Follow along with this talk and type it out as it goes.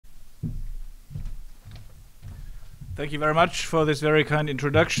Thank you very much for this very kind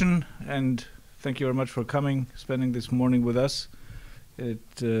introduction, and thank you very much for coming, spending this morning with us.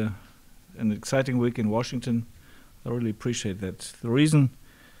 It's an exciting week in Washington. I really appreciate that. The reason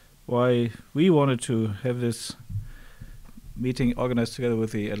why we wanted to have this meeting organized together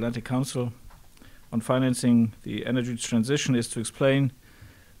with the Atlantic Council on financing the energy transition is to explain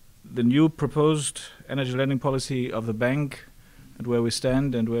the new proposed energy lending policy of the bank and where we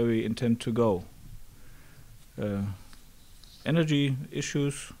stand and where we intend to go. Energy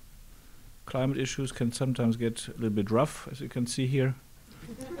issues, climate issues can sometimes get a little bit rough, as you can see here,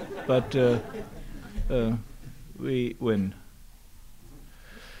 but we win.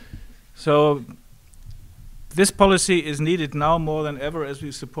 So this policy is needed now more than ever as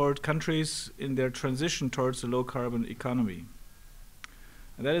we support countries in their transition towards a low-carbon economy.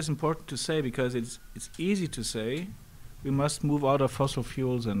 And that is important to say because it's easy to say we must move out of fossil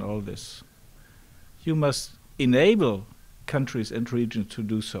fuels and all this. You must enable countries and regions to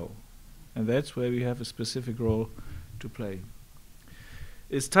do so. And that's where we have a specific role to play.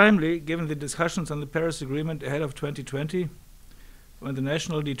 It's timely, given the discussions on the Paris Agreement ahead of 2020, when the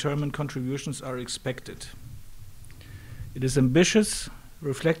national determined contributions are expected. It is ambitious,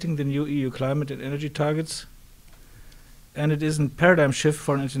 reflecting the new EU climate and energy targets, and it is a paradigm shift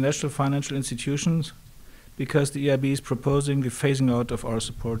for international financial institutions because the EIB is proposing the phasing out of our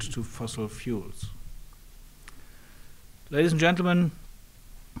support to fossil fuels. Ladies and gentlemen,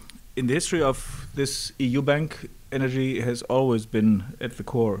 in the history of this EU bank, energy has always been at the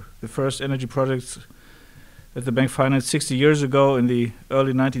core. The first energy projects that the bank financed 60 years ago in the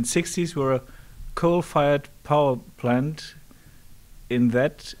early 1960s were a coal-fired power plant in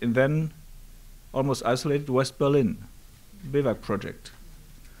then almost isolated West Berlin, BEWAG project.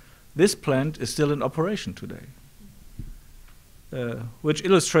 This plant is still in operation today, which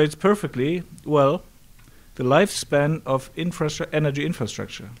illustrates perfectly well the lifespan of energy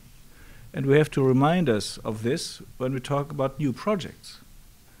infrastructure. And we have to remind us of this when we talk about new projects.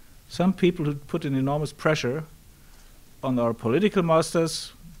 Some people who put an enormous pressure on our political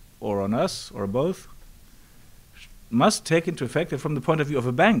masters, or on us, or both, must take into effect that from the point of view of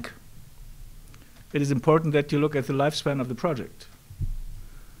a bank, it is important that you look at the lifespan of the project.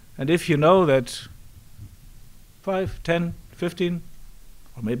 And if you know that 5, 10, 15,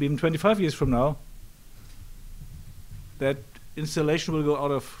 or maybe even 25 years from now, that installation will go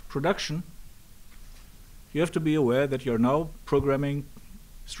out of production, you have to be aware that you're now programming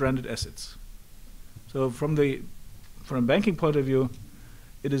stranded assets. So from a banking point of view,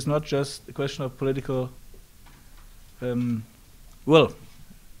 it is not just a question of political goodwill.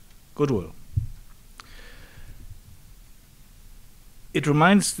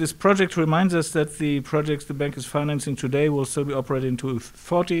 This project reminds us that the projects the bank is financing today will still be operating to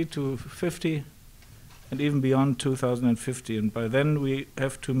 40 to 50 and even beyond 2050. And by then we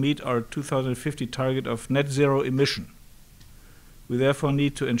have to meet our 2050 target of net zero emission. We therefore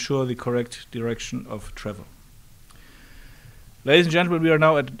need to ensure the correct direction of travel. Ladies and gentlemen, we are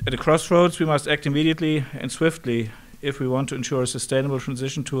now at a crossroads. We must act immediately and swiftly if we want to ensure a sustainable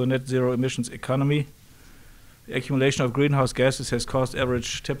transition to a net zero emissions economy. The accumulation of greenhouse gases has caused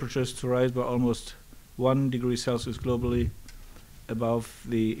average temperatures to rise by almost 1 degree Celsius globally above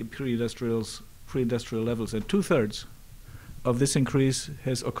the pre-industrial levels, and 2/3 of this increase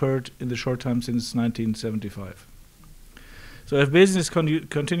has occurred in the short time since 1975. So if business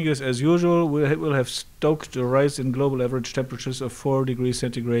continues as usual, we'll have stoked a rise in global average temperatures of 4 degrees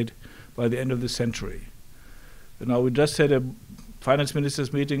centigrade by the end of the century. And now we just had a finance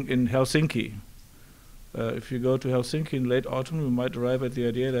ministers meeting in Helsinki. If you go to Helsinki in late autumn, you might arrive at the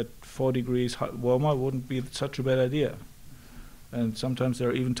idea that 4 degrees warmer wouldn't be such a bad idea. And sometimes there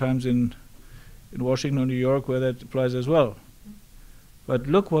are even times in Washington or New York where that applies as well. But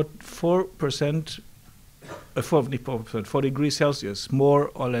look what 4 degrees Celsius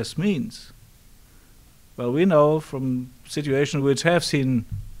more or less means. Well, we know from situations which have seen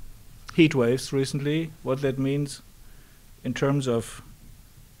heat waves recently what that means in terms of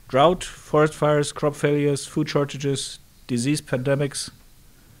drought, forest fires, crop failures, food shortages, disease pandemics.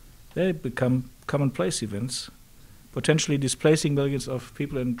 They become commonplace events, potentially displacing millions of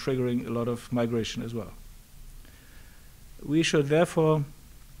people and triggering a lot of migration as well. We should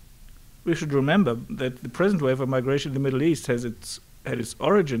remember that the present wave of migration in the Middle East had its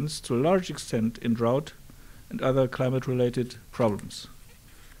origins to a large extent in drought and other climate-related problems.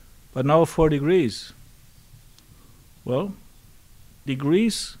 But now 4 degrees. Well,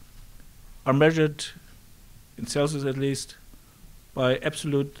 degrees are measured, in Celsius at least, by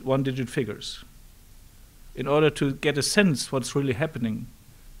absolute one-digit figures. In order to get a sense what's really happening,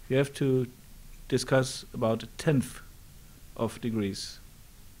 you have to discuss about 1/10 of degrees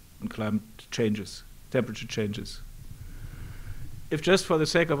on climate changes, temperature changes. If just for the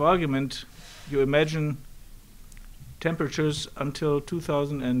sake of argument, you imagine temperatures until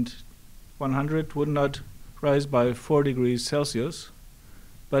 2100 would not rise by 4 degrees Celsius,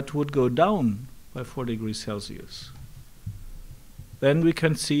 but would go down by 4 degrees Celsius, then we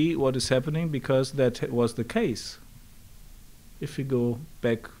can see what is happening, because that was the case if we go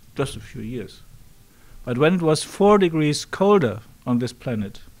back just a few years. But when it was 4 degrees colder on this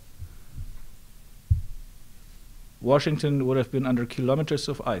planet, Washington would have been under kilometers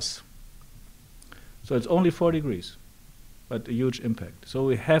of ice. So it's only 4 degrees, but a huge impact. So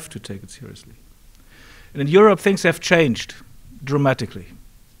we have to take it seriously. And in Europe, things have changed dramatically.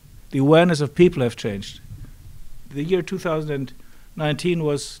 The awareness of people have changed. The year 2019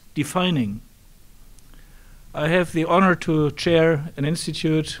 was defining. I have the honor to chair an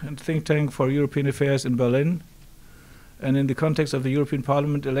institute and think tank for European affairs in Berlin. And in the context of the European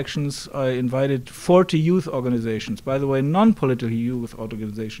Parliament elections, I invited 40 youth organizations, by the way, non-political youth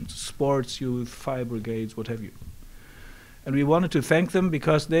organizations, sports youth, fire brigades, what have you. And we wanted to thank them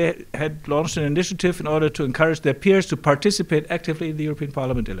because they had launched an initiative in order to encourage their peers to participate actively in the European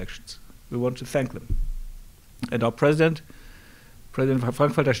Parliament elections. We want to thank them. And our President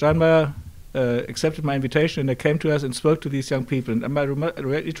Frank-Walter Steinmeier, accepted my invitation, and they came to us and spoke to these young people. And in my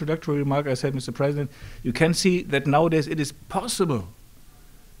introductory remark, I said, Mr. President, you can see that nowadays it is possible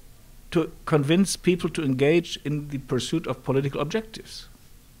to convince people to engage in the pursuit of political objectives.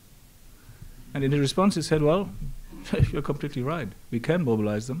 And in his response, he said, well, you're completely right. We can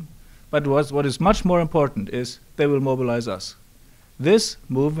mobilize them. But what is much more important is they will mobilize us. This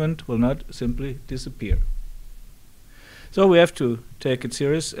movement will not simply disappear. So we have to take it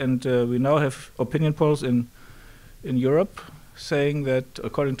serious, and we now have opinion polls in Europe saying that,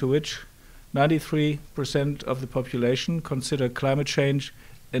 according to which 93% of the population consider climate change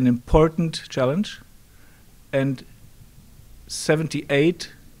an important challenge, and 78%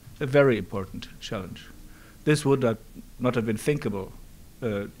 a very important challenge. This would not have been thinkable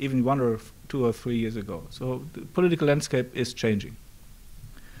even 1 or 2 or 3 years ago. So the political landscape is changing.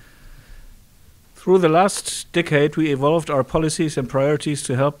 Through the last decade, we evolved our policies and priorities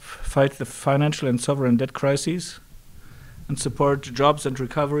to help fight the financial and sovereign debt crises and support jobs and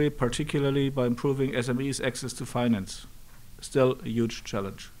recovery, particularly by improving SMEs' access to finance. Still a huge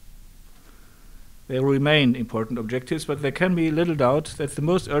challenge. They remain important objectives, but there can be little doubt that the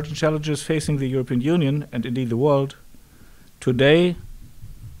most urgent challenges facing the European Union, and indeed the world, today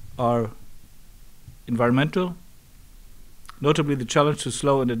are environmental, notably the challenge to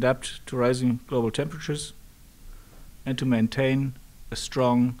slow and adapt to rising global temperatures, and to maintain a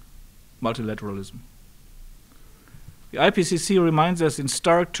strong multilateralism. The IPCC reminds us in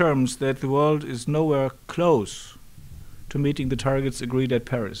stark terms that the world is nowhere close to meeting the targets agreed at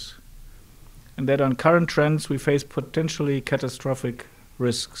Paris, and that on current trends we face potentially catastrophic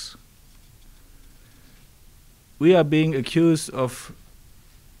risks. We are being accused of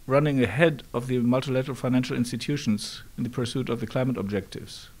running ahead of the multilateral financial institutions in the pursuit of the climate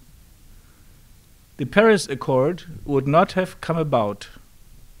objectives. The Paris Accord would not have come about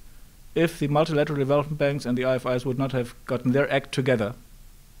if the multilateral development banks and the IFIs would not have gotten their act together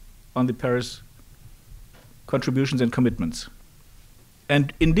on the Paris contributions and commitments.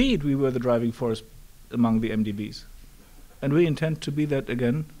 And indeed, we were the driving force among the MDBs. And we intend to be that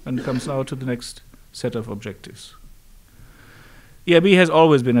again when it comes now to the next set of objectives. EIB has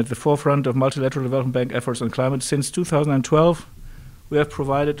always been at the forefront of multilateral development bank efforts on climate. Since 2012, we have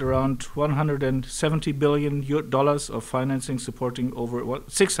provided around $170 billion of financing, supporting over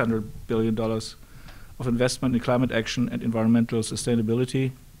 $600 billion of investment in climate action and environmental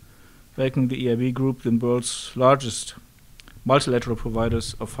sustainability, making the EIB Group the world's largest multilateral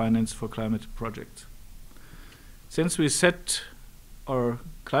providers of finance for climate projects. Since we set our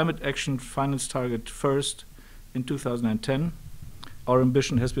climate action finance target first in 2010, our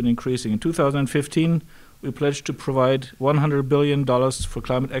ambition has been increasing. In 2015, we pledged to provide $100 billion for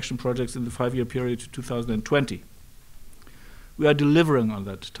climate action projects in the 5-year period to 2020. We are delivering on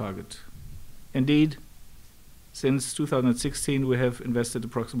that target. Indeed, since 2016, we have invested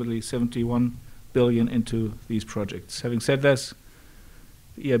approximately $71 billion into these projects. Having said this,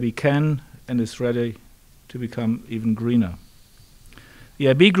 the EIB can and is ready to become even greener. The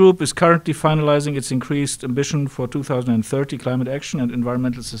EIB Group is currently finalizing its increased ambition for 2030 climate action and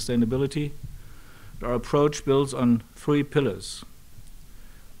environmental sustainability. Our approach builds on 3 pillars.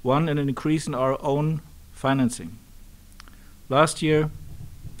 1, an increase in our own financing. Last year,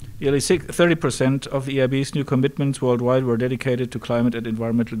 Nearly 30% of the EIB's new commitments worldwide were dedicated to climate and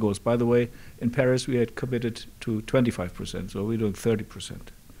environmental goals. By the way, in Paris we had committed to 25%, so we're doing 30%.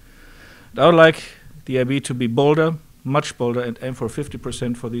 I would like the EIB to be bolder, much bolder, and aim for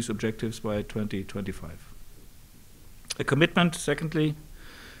 50% for these objectives by 2025. A commitment, secondly,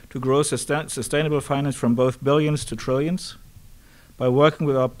 to grow sustainable finance from both billions to trillions. By working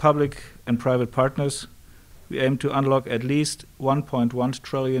with our public and private partners, we aim to unlock at least $1.1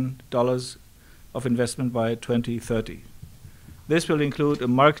 trillion of investment by 2030. This will include a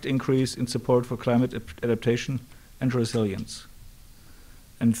marked increase in support for climate adaptation and resilience.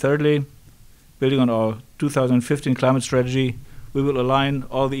 And thirdly, building on our 2015 climate strategy, we will align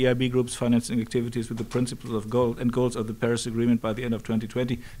all the EIB Group's financing activities with the principles of goals of the Paris Agreement by the end of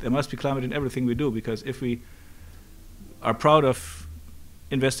 2020. There must be climate in everything we do, because if we are proud of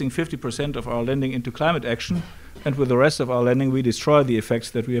investing 50% of our lending into climate action, and with the rest of our lending we destroy the effects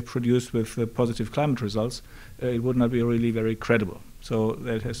that we have produced with positive climate results, it would not be really very credible. So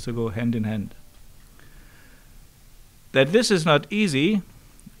that has to go hand in hand. That this is not easy,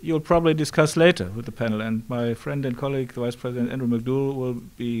 you'll probably discuss later with the panel, and my friend and colleague, the Vice President Andrew McDougall, will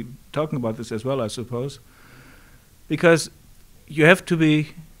be talking about this as well, I suppose, because you have to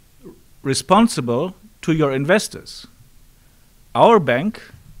be responsible to your investors. Our bank,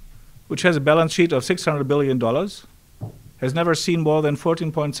 which has a balance sheet of $600 billion, has never seen more than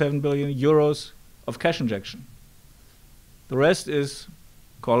 14.7 billion euros of cash injection. The rest is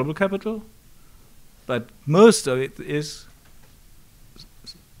callable capital, but most of it is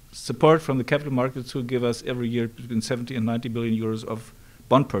support from the capital markets, who give us every year between 70 and 90 billion euros of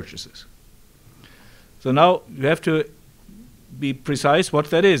bond purchases. So now you have to be precise what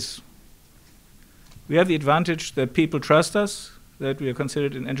that is. We have the advantage that people trust us, that we are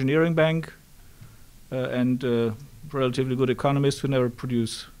considered an engineering bank and relatively good economists who never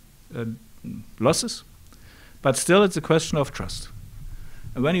produce losses. But still, it's a question of trust.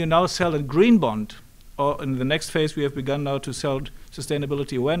 And when you now sell a green bond, or in the next phase we have begun now to sell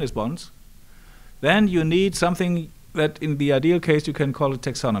sustainability awareness bonds, then you need something that in the ideal case you can call a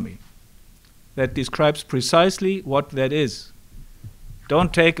taxonomy that describes precisely what that is.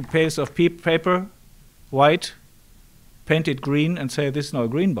 Don't take a piece of paper, white, paint it green and say this is now a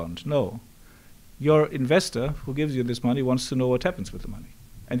green bond. No. Your investor who gives you this money wants to know what happens with the money.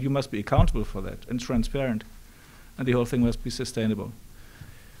 And you must be accountable for that and transparent. And the whole thing must be sustainable.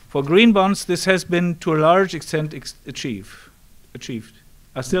 For green bonds, this has been to a large extent achieved.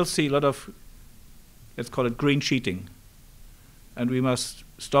 I still see a lot of, let's call it green cheating. And we must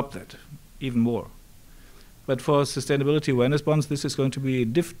stop that even more. But for sustainability awareness bonds, this is going to be a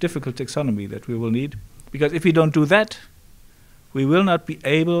difficult taxonomy that we will need. Because if we don't do that, we will not be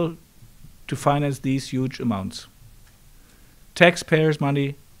able to finance these huge amounts. Taxpayers'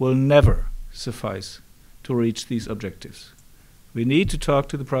 money will never suffice to reach these objectives. We need to talk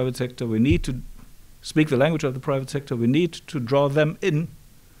to the private sector. We need to speak the language of the private sector. We need to draw them in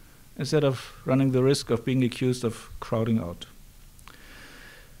instead of running the risk of being accused of crowding out.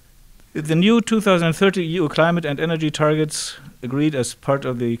 The new 2030 EU climate and energy targets, agreed as part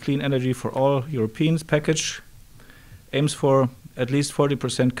of the Clean Energy for All Europeans package, aims for at least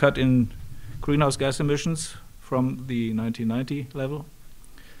 40% cut in greenhouse gas emissions from the 1990 level,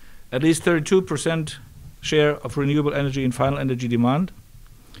 at least 32% share of renewable energy in final energy demand,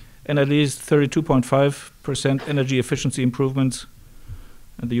 and at least 32.5% energy efficiency improvements.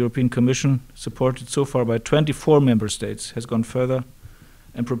 And the European Commission, supported so far by 24 member states, has gone further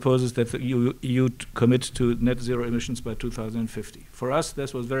and proposes that the EU commit to net zero emissions by 2050. For us,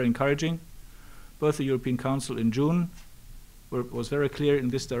 this was very encouraging. Both the European Council in June was very clear in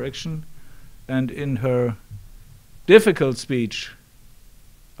this direction, and in her difficult speech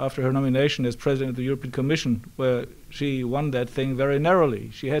after her nomination as President of the European Commission, where she won that thing very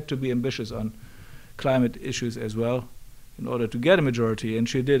narrowly. She had to be ambitious on climate issues as well in order to get a majority, and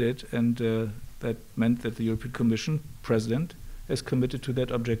she did it, and that meant that the European Commission President has committed to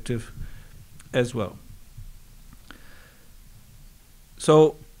that objective as well.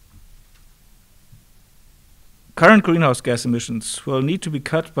 So current greenhouse gas emissions will need to be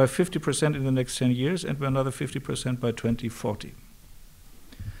cut by 50% in the next 10 years and by another 50% by 2040.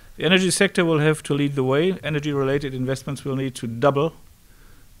 The energy sector will have to lead the way. Energy-related investments will need to double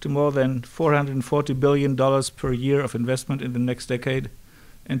to more than $440 billion per year of investment in the next decade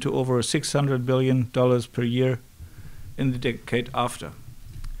and to over $600 billion per year in the decade after,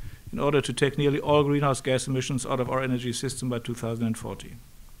 in order to take nearly all greenhouse gas emissions out of our energy system by 2040.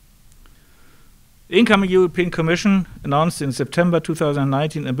 The incoming European Commission announced in September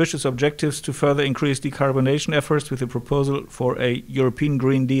 2019 ambitious objectives to further increase decarbonation efforts with a proposal for a European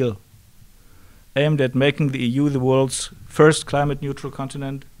Green Deal aimed at making the EU the world's first climate-neutral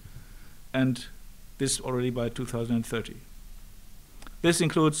continent, and this already by 2030. This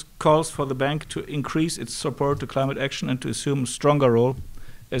includes calls for the bank to increase its support to climate action and to assume a stronger role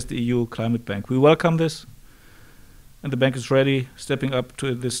as the EU climate bank. We welcome this, and the bank is ready, stepping up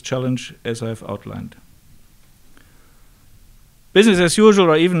to this challenge as I have outlined. Business as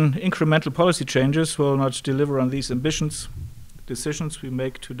usual or even incremental policy changes will not deliver on these ambitions. Decisions we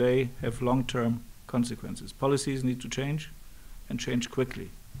make today have long-term consequences. Policies need to change, and change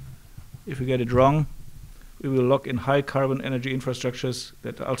quickly. If we get it wrong, we will lock in high carbon energy infrastructures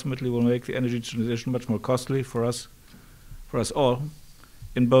that ultimately will make the energy transition much more costly for us all,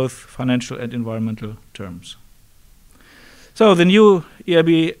 in both financial and environmental terms. So the new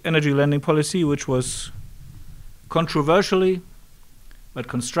EIB energy lending policy, which was controversially but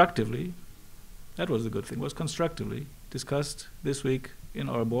constructively, that was the good thing, was constructively discussed this week in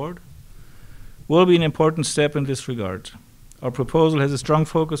our board, will be an important step in this regard. Our proposal has a strong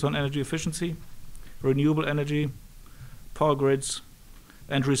focus on energy efficiency, renewable energy, power grids,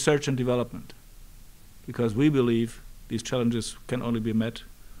 and research and development, because we believe these challenges can only be met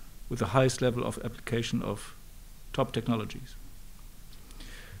with the highest level of application of top technologies.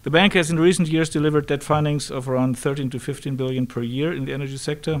 The bank has in recent years delivered debt financings of around 13 to 15 billion per year in the energy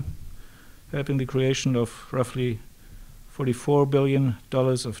sector, helping the creation of roughly $44 billion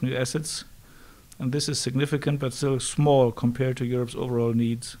of new assets. And this is significant but still small compared to Europe's overall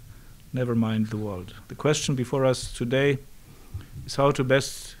needs, never mind the world. The question before us today is how to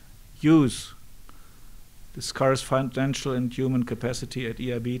best use the scarce financial and human capacity at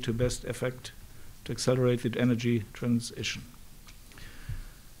EIB to best effect to accelerate the energy transition.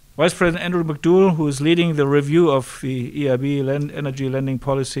 Vice President Andrew McDougall, who is leading the review of the EIB energy lending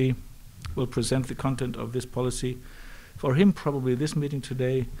policy, will present the content of this policy. For him, probably this meeting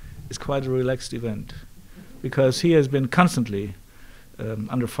today is quite a relaxed event, because he has been constantly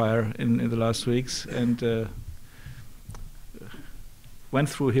under fire in the last weeks and went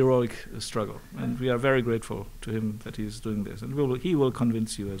through a heroic struggle. And we are very grateful to him that he is doing this. And he will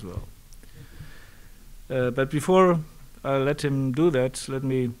convince you as well. But before I let him do that, let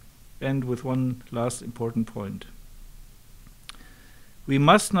me end with one last important point. We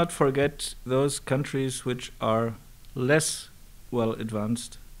must not forget those countries which are less well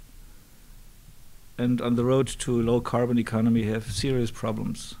advanced and on the road to a low carbon economy have serious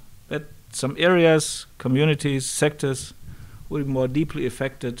problems. That some areas, communities, sectors will be more deeply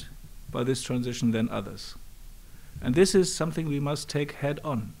affected by this transition than others. And this is something we must take head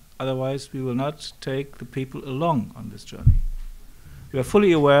on. Otherwise, we will not take the people along on this journey. We are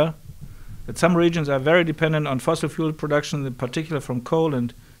fully aware that some regions are very dependent on fossil fuel production, in particular from coal,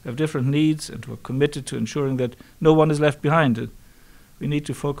 and have different needs, and we're committed to ensuring that no one is left behind. We need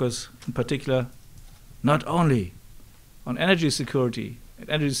to focus in particular not only on energy security and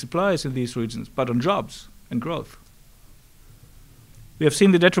energy supplies in these regions, but on jobs and growth. We have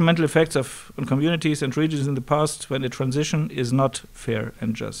seen the detrimental effects on communities and regions in the past when a transition is not fair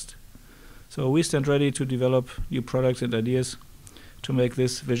and just. So we stand ready to develop new products and ideas to make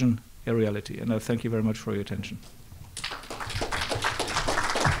this vision a reality. And I thank you very much for your attention.